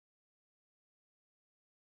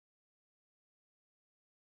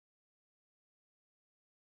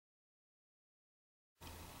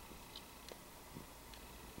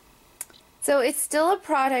So it's still a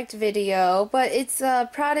product video, but it's a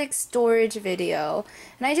product storage video.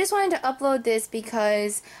 And I just wanted to upload this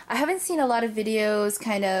because I haven't seen a lot of videos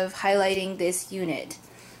kind of highlighting this unit.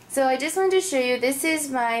 So I just wanted to show you, this is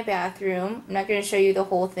my bathroom. I'm not going to show you the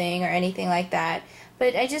whole thing or anything like that,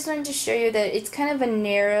 but I just wanted to show you that it's kind of a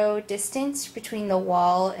narrow distance between the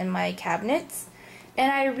wall and my cabinets.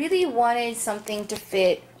 And I really wanted something to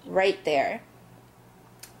fit right there.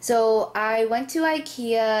 So I went to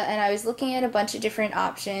IKEA and I was looking at a bunch of different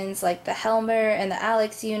options like the Helmer and the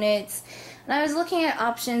Alex units, and I was looking at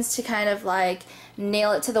options to kind of like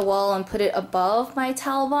nail it to the wall and put it above my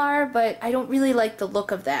towel bar, but I don't really like the look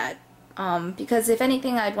of that because if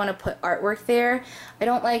anything I'd want to put artwork there. I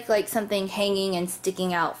don't like something hanging and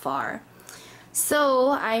sticking out far.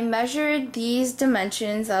 So I measured these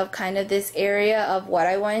dimensions of kind of this area of what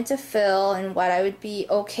I wanted to fill and what I would be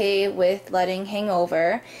okay with letting hang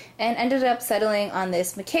over, and ended up settling on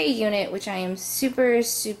this micke unit, which I am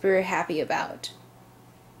super happy about.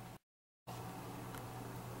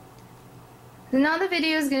 So now the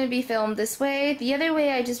video is going to be filmed this way. The other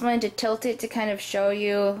way I just wanted to tilt it to kind of show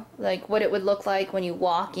you like what it would look like when you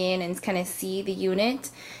walk in and kind of see the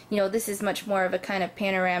unit. You know, this is much more of a kind of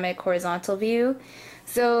panoramic horizontal view.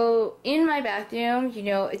 So in my bathroom, you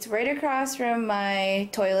know, it's right across from my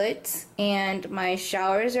toilet and my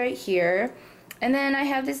shower's right here. And then I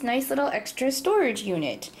have this nice little extra storage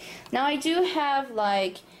unit. Now I do have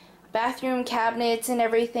like bathroom cabinets and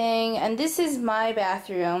everything, and this is my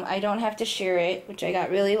bathroom. I don't have to share it, which I got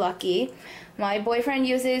really lucky. My boyfriend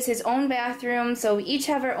uses his own bathroom, so we each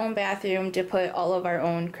have our own bathroom to put all of our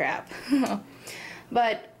own crap.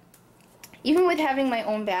 But even with having my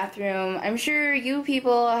own bathroom, I'm sure you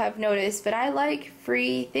people have noticed, but I like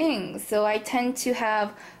free things. So I tend to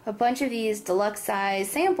have a bunch of these deluxe size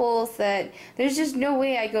samples that there's just no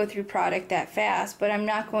way I go through product that fast, but I'm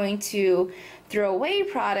not going to throw away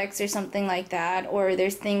products or something like that, or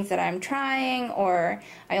there's things that I'm trying, or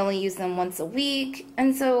I only use them once a week.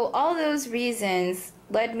 And so all those reasons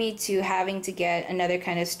led me to having to get another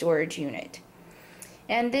kind of storage unit.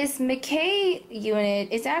 And this micke unit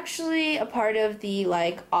is actually a part of the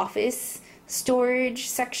like office storage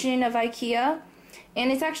section of IKEA,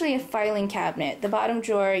 and it's actually a filing cabinet. The bottom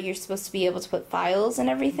drawer, you're supposed to be able to put files and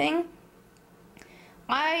everything.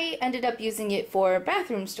 I ended up using it for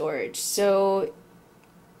bathroom storage, so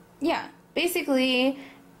yeah, basically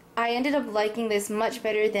I ended up liking this much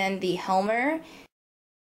better than the Helmer.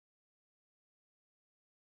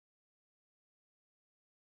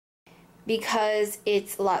 Because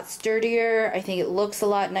it's a lot sturdier. I think it looks a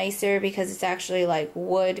lot nicer because it's actually like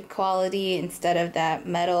wood quality instead of that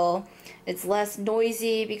metal. It's less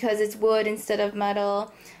noisy because it's wood instead of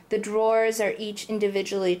metal. The drawers are each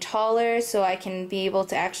individually taller, so I can be able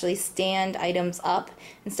to actually stand items up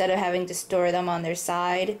instead of having to store them on their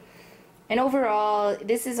side. And overall,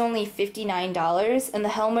 this is only $59, and the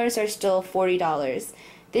Helmers are still $40.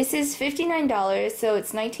 This is $59, so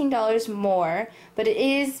it's $19 more, but it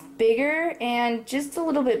is bigger and just a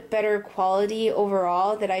little bit better quality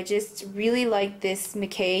overall, that I just really like this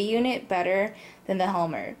micke unit better than the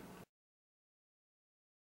Helmer.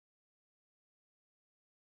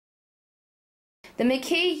 The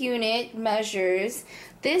micke unit measures,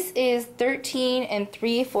 this is 13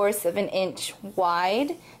 3/4 of an inch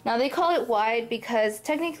wide. Now they call it wide because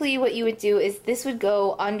technically what you would do is this would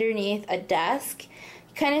go underneath a desk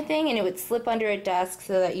kind of thing, and it would slip under a desk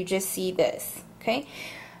so that you just see this, okay?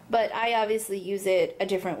 But I obviously use it a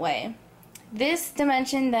different way. This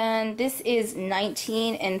dimension then, this is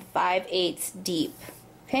 19 5/8 deep,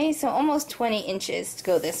 okay? So almost 20 inches to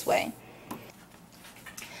go this way.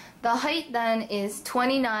 The height then is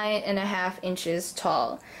 29.5 inches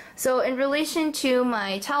tall. So in relation to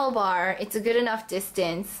my towel bar, it's a good enough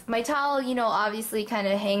distance. My towel, you know, obviously kind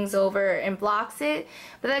of hangs over and blocks it,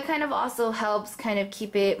 but that kind of also helps kind of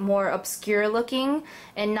keep it more obscure looking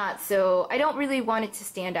and not so, I don't really want it to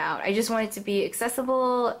stand out. I just want it to be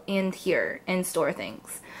accessible in here and store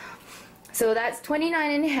things. So that's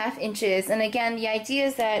 29.5 inches, and again, the idea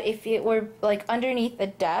is that if it were like underneath the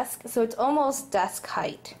desk, so it's almost desk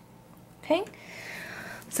height. Okay,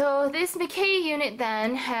 so this micke unit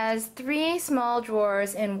then has 3 small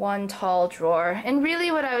drawers and 1 tall drawer, and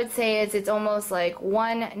really what I would say is it's almost like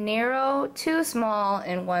 1 narrow, 2 small,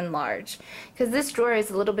 and 1 large, because this drawer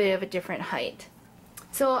is a little bit of a different height.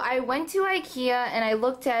 So I went to IKEA and I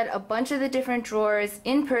looked at a bunch of the different drawers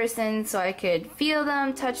in person so I could feel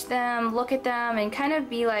them, touch them, look at them, and kind of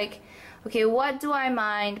be like, okay, what do I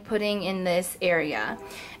mind putting in this area?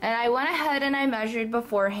 And I went ahead and I measured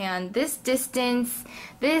beforehand this distance,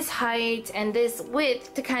 this height, and this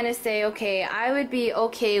width to kind of say, okay, I would be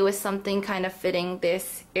okay with something kind of fitting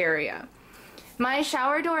this area. My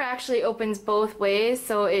shower door actually opens both ways,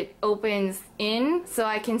 so it opens in, so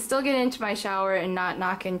I can still get into my shower and not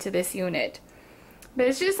knock into this unit. But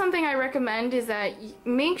it's just something I recommend, is that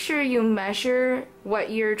make sure you measure what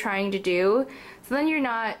you're trying to do, so then you're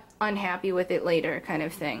not unhappy with it later, kind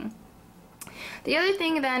of thing. The other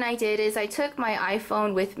thing then I did is I took my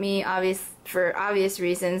iPhone with me, for obvious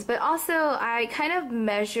reasons, but also I kind of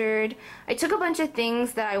measured, I took a bunch of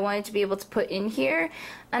things that I wanted to be able to put in here,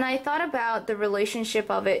 and I thought about the relationship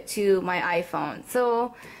of it to my iPhone.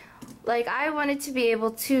 So like I wanted to be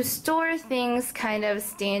able to store things kind of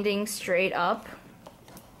standing straight up.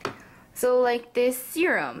 So like this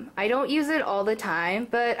serum, I don't use it all the time,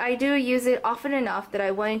 but I do use it often enough that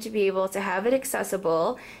I wanted to be able to have it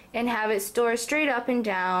accessible and have it store straight up and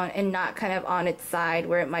down and not kind of on its side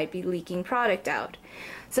where it might be leaking product out.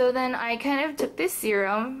 So then I kind of took this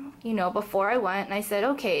serum, you know, before I went, and I said,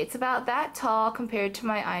 okay, it's about that tall compared to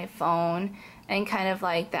my iPhone, and kind of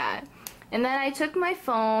like that. And then I took my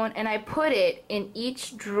phone and I put it in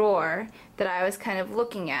each drawer that I was kind of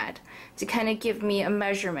looking at to kind of give me a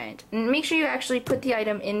measurement. And make sure you actually put the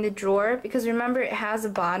item in the drawer, because remember it has a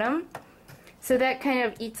bottom, so that kind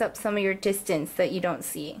of eats up some of your distance that you don't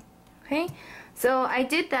see. Okay, so I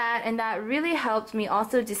did that, and that really helped me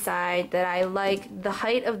also decide that I like the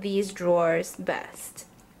height of these drawers best.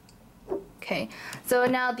 Okay, so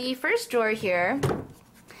now the first drawer here,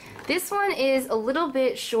 this one is a little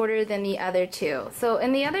bit shorter than the other two. So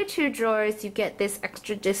in the other two drawers you get this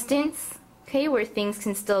extra distance, okay, where things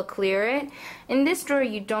can still clear it. In this drawer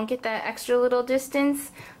you don't get that extra little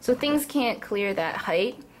distance, so things can't clear that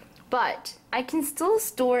height. But I can still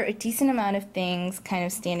store a decent amount of things kind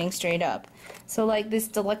of standing straight up. So like this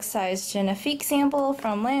deluxe size Genifique sample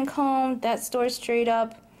from Lancome, that stores straight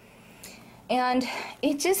up. And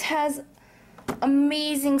it just has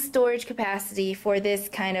amazing storage capacity for this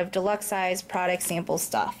kind of deluxe size product sample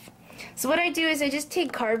stuff. So what I do is I just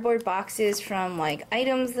take cardboard boxes from like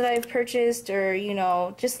items that I've purchased, or you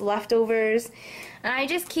know, just leftovers, and I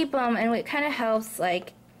just keep them, and it kind of helps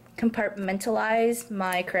like compartmentalize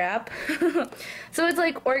my crap. So it's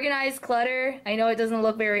like organized clutter. I know it doesn't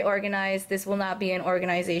look very organized. This will not be an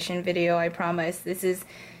organization video, I promise. This is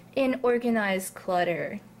an organized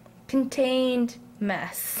clutter, contained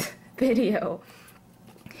mess video.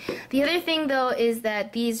 The other thing though is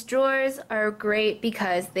that these drawers are great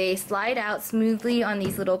because they slide out smoothly on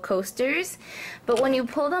these little coasters, but when you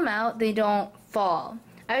pull them out they don't fall.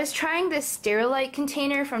 I was trying this Sterilite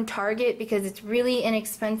container from Target because it's really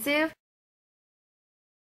inexpensive,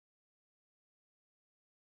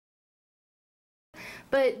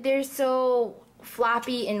 but they're so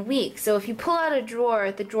floppy and weak. So if you pull out a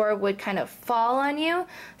drawer, the drawer would kind of fall on you,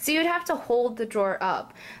 so you'd have to hold the drawer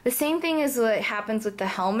up. The same thing is what happens with the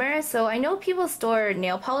Helmer. So I know people store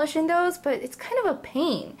nail polish in those, but it's kind of a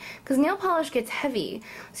pain because nail polish gets heavy.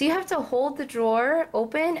 So you have to hold the drawer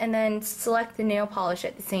open and then select the nail polish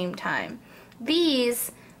at the same time.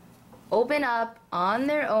 These open up on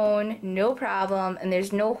their own, no problem, and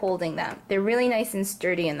there's no holding them. They're really nice and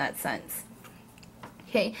sturdy in that sense.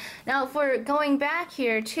 Okay, now for going back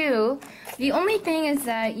here too, the only thing is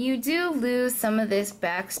that you do lose some of this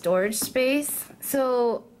back storage space.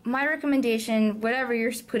 So my recommendation, whatever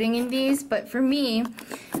you're putting in these, but for me,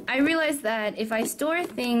 I realized that if I store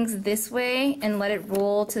things this way and let it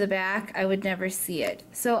roll to the back, I would never see it.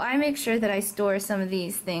 So I make sure that I store some of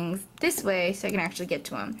these things this way so I can actually get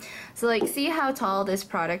to them. So like, see how tall this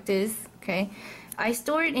product is, okay? I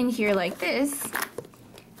store it in here like this.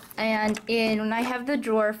 And when I have the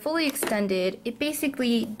drawer fully extended, it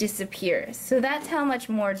basically disappears. So that's how much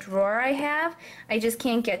more drawer I have. I just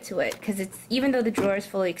can't get to it because it's, even though the drawer is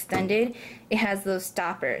fully extended, it has those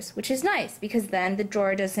stoppers, which is nice because then the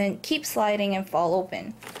drawer doesn't keep sliding and fall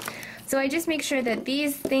open. So I just make sure that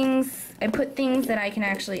these things, I put things that I can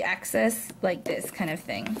actually access, like this kind of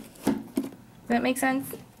thing. Does that make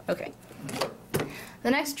sense? Okay. The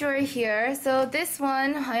next drawer here, so this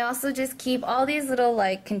one, I also just keep all these little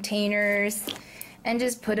like containers and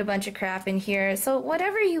just put a bunch of crap in here. So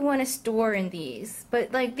whatever you want to store in these,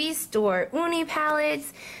 but like these store uni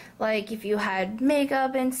palettes, like if you had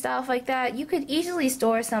makeup and stuff like that, you could easily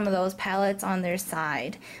store some of those palettes on their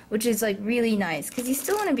side, which is like really nice because you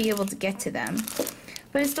still want to be able to get to them.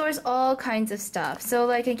 But it stores all kinds of stuff. So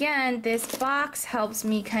like again, this box helps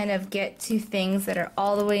me kind of get to things that are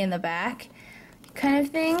all the way in the back, kind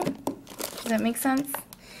of thing. Does that make sense?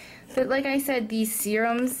 But like I said, these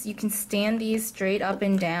serums, you can stand these straight up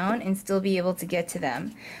and down and still be able to get to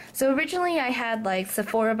them. So originally I had like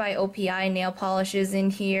Sephora by OPI nail polishes in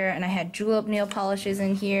here, and I had Julep nail polishes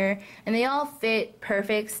in here, and they all fit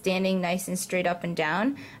perfect standing nice and straight up and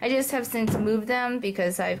down. I just have since moved them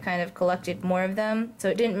because I've kind of collected more of them, so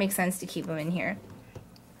it didn't make sense to keep them in here.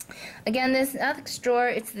 Again, this next drawer,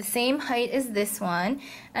 it's the same height as this one,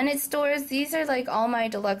 and it stores, these are like all my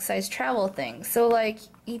deluxe size travel things. So like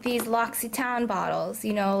these L'Occitane bottles,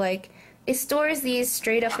 you know, like it stores these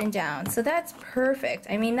straight up and down. So that's perfect.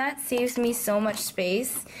 I mean, that saves me so much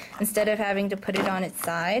space instead of having to put it on its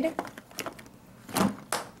side.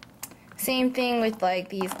 Same thing with like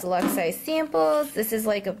these deluxe size samples. This is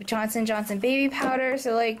like a Johnson & Johnson baby powder,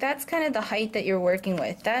 so like that's kind of the height that you're working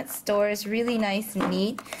with. That stores really nice and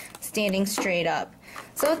neat, standing straight up.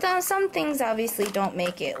 So some things obviously don't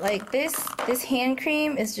make it. Like this hand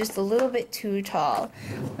cream is just a little bit too tall.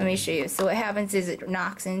 Let me show you. So what happens is it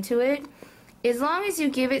knocks into it. As long as you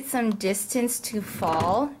give it some distance to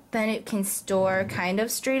fall, then it can store kind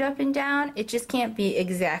of straight up and down. It just can't be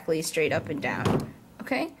exactly straight up and down.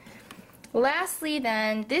 Okay? Lastly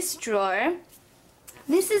then, this drawer,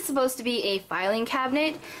 this is supposed to be a filing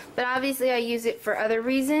cabinet, but obviously I use it for other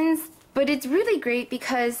reasons. But it's really great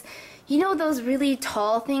because, you know those really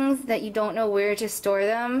tall things that you don't know where to store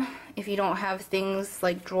them if you don't have things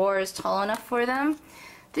like drawers tall enough for them?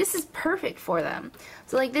 This is perfect for them.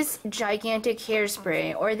 So like this gigantic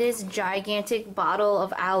hairspray or this gigantic bottle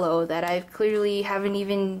of aloe that I've clearly haven't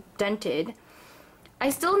even dented, I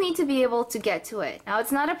still need to be able to get to it. Now,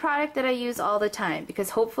 it's not a product that I use all the time because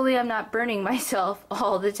hopefully I'm not burning myself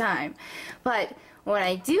all the time. But when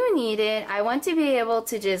I do need it, I want to be able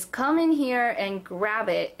to just come in here and grab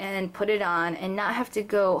it and put it on and not have to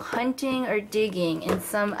go hunting or digging in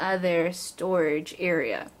some other storage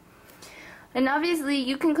area. And obviously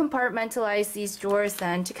you can compartmentalize these drawers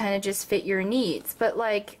then to kind of just fit your needs. But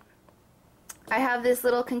like, I have this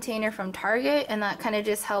little container from Target, and that kind of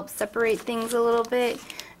just helps separate things a little bit.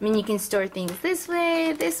 I mean, you can store things this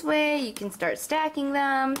way, you can start stacking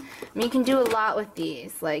them. I mean, you can do a lot with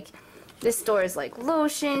these. Like, this stores like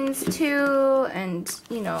lotions too, and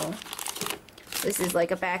you know, this is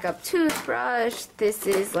like a backup toothbrush, this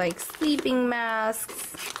is like sleeping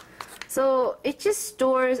masks. So it just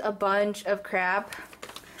stores a bunch of crap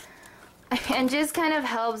and just kind of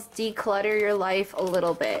helps declutter your life a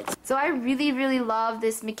little bit. So I really love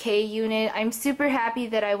this micke unit. I'm super happy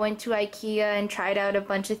that I went to IKEA and tried out a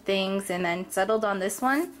bunch of things and then settled on this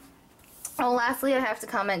one. Oh, lastly, I have to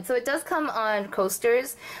comment. So it does come on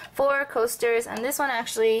coasters, 4 coasters, and this one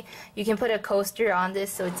actually, you can put a coaster on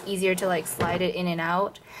this so it's easier to like slide it in and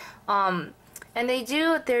out. And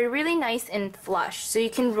they're really nice and flush, so you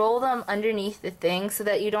can roll them underneath the thing so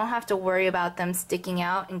that you don't have to worry about them sticking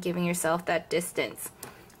out and giving yourself that distance.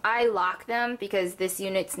 I lock them because this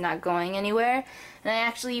unit's not going anywhere, and I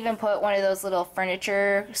actually even put one of those little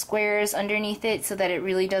furniture squares underneath it so that it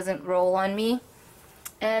really doesn't roll on me.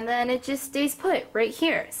 And then it just stays put right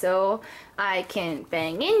here, so I can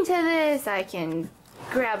bang into this, I can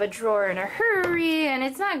grab a drawer in a hurry, and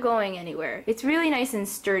it's not going anywhere. It's really nice and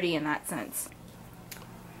sturdy in that sense.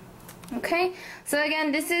 Okay, so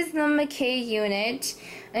again, this is the micke unit,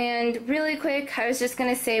 and really quick, I was just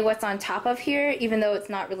going to say what's on top of here, even though it's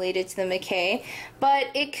not related to the micke, but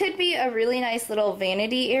it could be a really nice little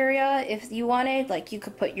vanity area if you wanted. Like, you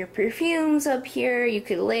could put your perfumes up here, you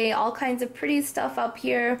could lay all kinds of pretty stuff up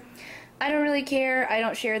here. I don't really care. I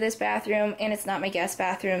don't share this bathroom, and it's not my guest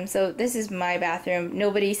bathroom, so this is my bathroom.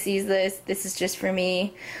 Nobody sees this. This is just for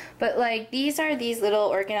me. But like, these are these little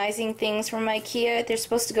organizing things from IKEA. They're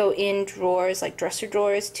supposed to go in drawers, like dresser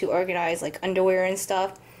drawers, to organize like underwear and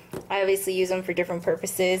stuff. I obviously use them for different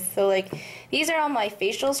purposes. So like, these are all my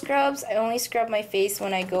facial scrubs. I only scrub my face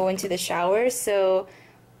when I go into the shower, so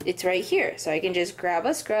it's right here. So I can just grab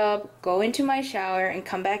a scrub, go into my shower, and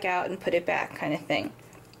come back out and put it back, kind of thing.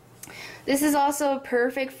 This is also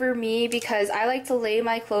perfect for me because I like to lay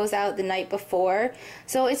my clothes out the night before.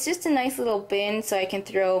 So it's just a nice little bin so I can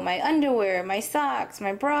throw my underwear, my socks,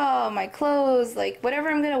 my bra, my clothes, like whatever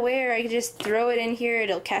I'm going to wear, I can just throw it in here,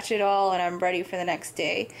 it'll catch it all, and I'm ready for the next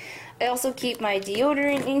day. I also keep my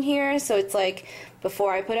deodorant in here, so it's like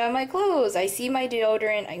before I put on my clothes, I see my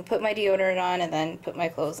deodorant, I can put my deodorant on and then put my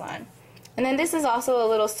clothes on. And then this is also a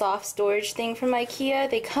little soft storage thing from IKEA.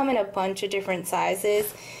 They come in a bunch of different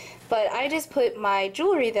sizes. But I just put my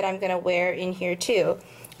jewelry that I'm going to wear in here too.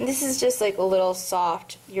 And this is just like a little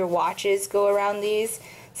soft, your watches go around these.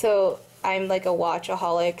 So I'm like a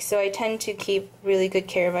watchaholic, so I tend to keep really good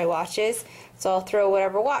care of my watches. So I'll throw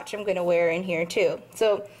whatever watch I'm going to wear in here too.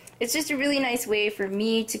 So it's just a really nice way for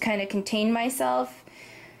me to kind of contain myself.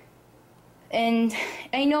 And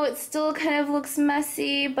I know it still kind of looks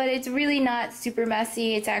messy, but it's really not super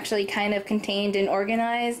messy. It's actually kind of contained and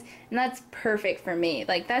organized, and that's perfect for me.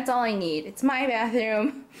 Like, that's all I need. It's my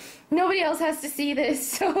bathroom. Nobody else has to see this,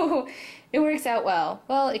 so it works out well.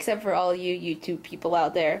 Well, except for all you YouTube people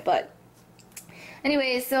out there, but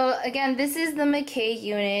anyway, so again, this is the micke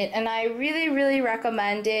unit, and I really, really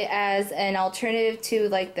recommend it as an alternative to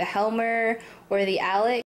like the Helmer or the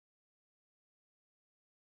Alex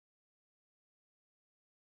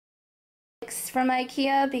from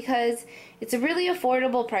IKEA, because it's a really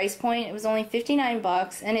affordable price point. It was only 59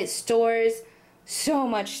 bucks, and it stores so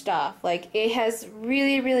much stuff. Like, it has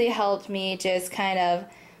really, really helped me just kind of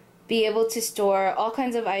be able to store all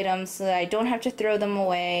kinds of items so that I don't have to throw them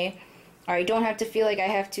away, or I don't have to feel like I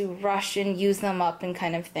have to rush and use them up and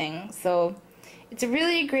kind of thing. So it's a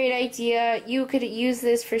really great idea. You could use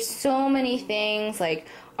this for so many things, like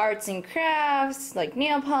arts and crafts, like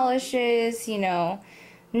nail polishes, you know,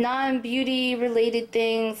 non-beauty related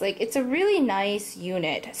things. Like, it's a really nice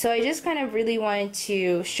unit. So I just kind of really wanted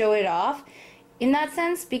to show it off in that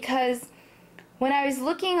sense, because when I was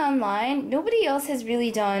looking online, nobody else has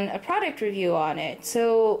really done a product review on it.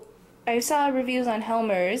 So I saw reviews on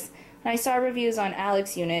Helmer's, and I saw reviews on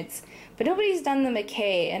Alex units, but nobody's done the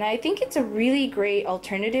micke, and I think it's a really great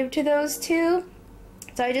alternative to those two.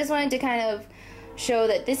 So I just wanted to kind of show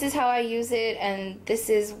that this is how I use it, and this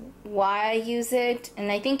is why I use it,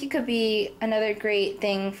 and I think it could be another great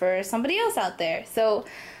thing for somebody else out there. So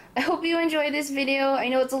I hope you enjoyed this video. I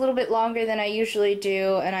know it's a little bit longer than I usually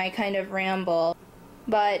do, and I kind of ramble,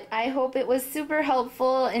 but I hope it was super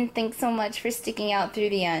helpful, and thanks so much for sticking out through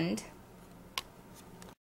the end.